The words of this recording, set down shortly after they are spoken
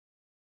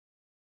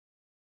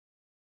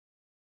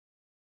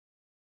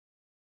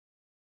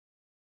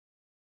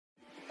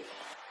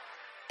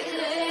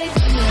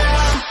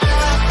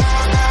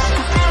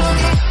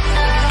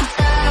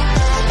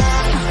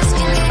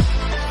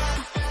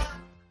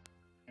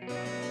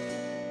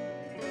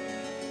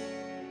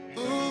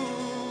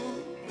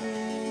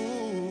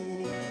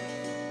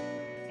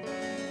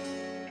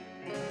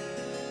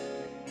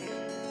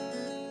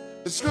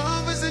The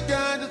scrum is the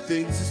guy that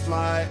thinks he's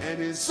fly,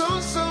 and is so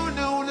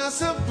known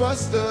as a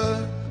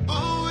buster.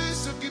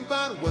 Always talking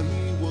about what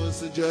he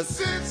wants to just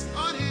sits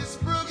on his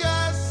broke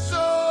ass.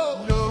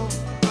 So no,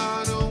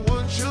 I don't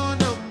want your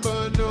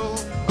number, no.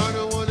 I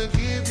don't wanna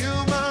give you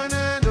mine,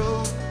 and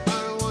no,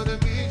 I don't wanna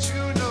meet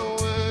you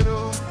nowhere,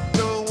 no.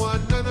 Don't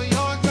want none of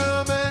your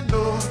time, and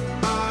no,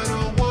 I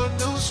don't want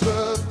no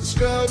scrub. The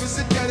scrub is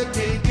the guy that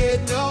can't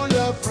get no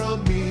love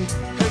from me,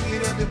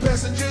 hanging at the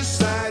passenger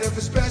side of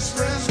his best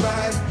friend's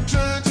ride,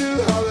 trying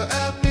to holler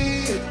at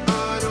me.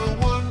 I don't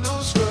want no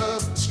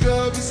scrub.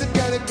 Scrub is the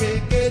guy that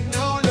can't get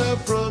no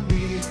love from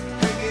me,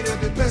 hanging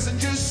at the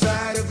passenger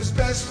side of his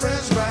best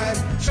friend's ride,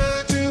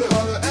 trying to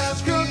holler at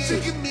me. Scrub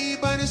taking me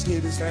by the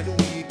skin is kinda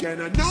weak,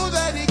 and I know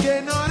that he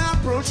cannot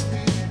approach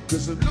me,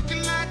 cause I'm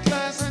looking like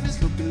glass and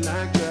it's looking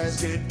like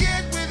grass. Can't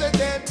get with a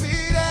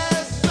deadbeat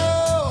ass.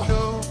 So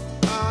no,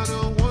 I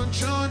don't want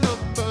your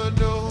number,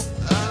 no.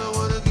 I don't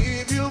wanna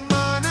give you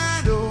mine,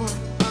 I know.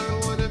 I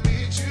don't wanna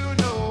meet you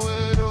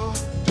nowhere, no.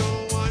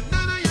 Don't want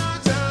none of your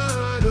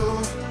time, no.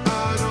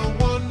 I don't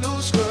want no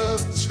scrub.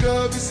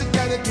 Scrub is the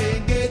guy that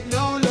can't get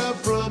no love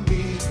from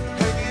me,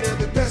 hanging at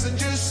the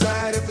passenger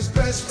side of his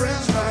best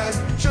friend's ride,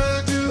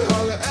 trying to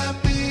holler at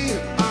me.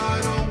 I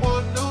don't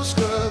want no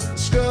scrub.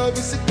 Scrub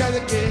is the guy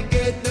that can't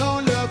get no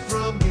love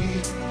from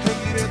me,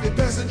 hanging at the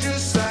passenger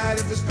side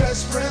of his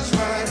best friend's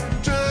ride,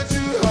 trying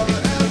to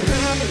holler at me.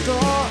 Have a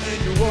car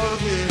and you're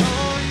walking.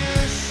 Oh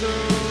yes, son,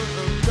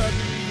 I'm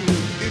talking to you.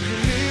 If you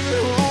leave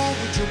at home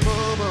with your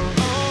mama.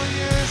 Oh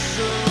yes,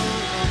 son,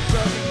 I'm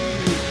talking to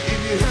you. If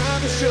you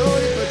have a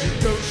shorty but you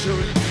don't show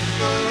it.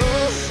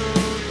 Oh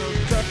son, I'm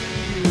talking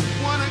to you.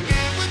 Wanna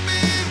get with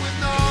me with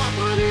no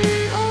money?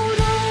 Oh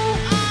no,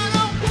 I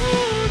don't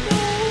want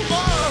no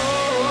more.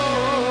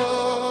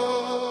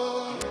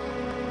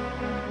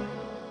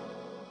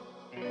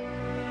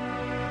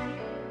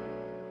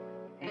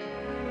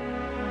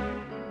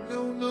 No,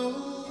 no.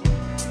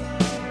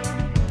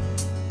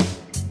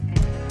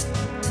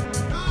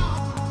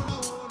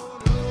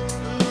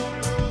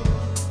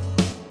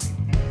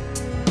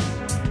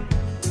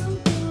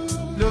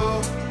 No,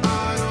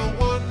 I don't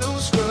want no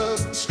scrub.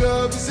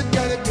 Scrub is the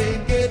guy that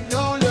can't get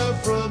no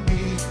love from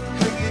me,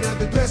 hanging at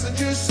the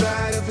passenger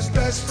side of his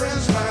best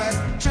friend's ride,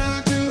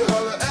 trying to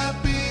holler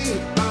at me.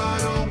 I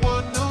don't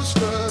want no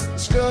scrub.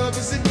 Scrub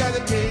is the guy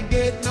that can't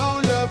get no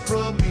love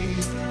from me,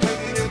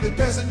 hanging at the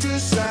passenger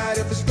side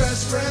of his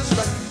best friend's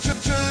ride,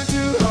 trying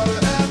to holler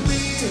at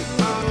me.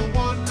 I don't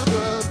want no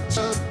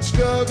scrub.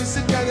 Scrub is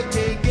the guy that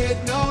can't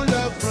get no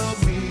love from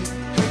me,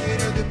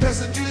 hanging at the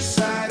passenger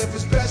side of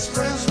his best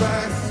friend's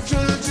ride,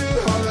 trying to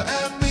holler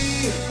at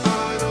me.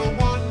 I don't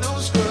want no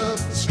scrub.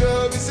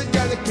 Scrub is the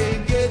guy that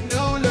can't get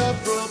no love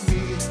from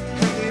me,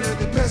 hanging at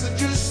the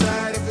passenger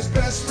side of his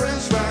best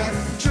friend's ride,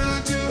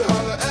 trying to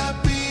holler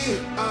at me.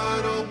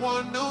 I don't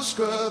want no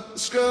scrub.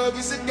 Scrub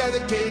is the guy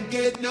that can't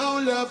get no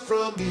love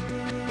from me,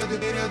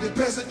 hanging at the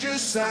passenger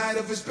side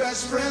of his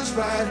best friend's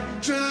ride,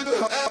 trying to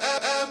holler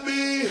at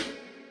me.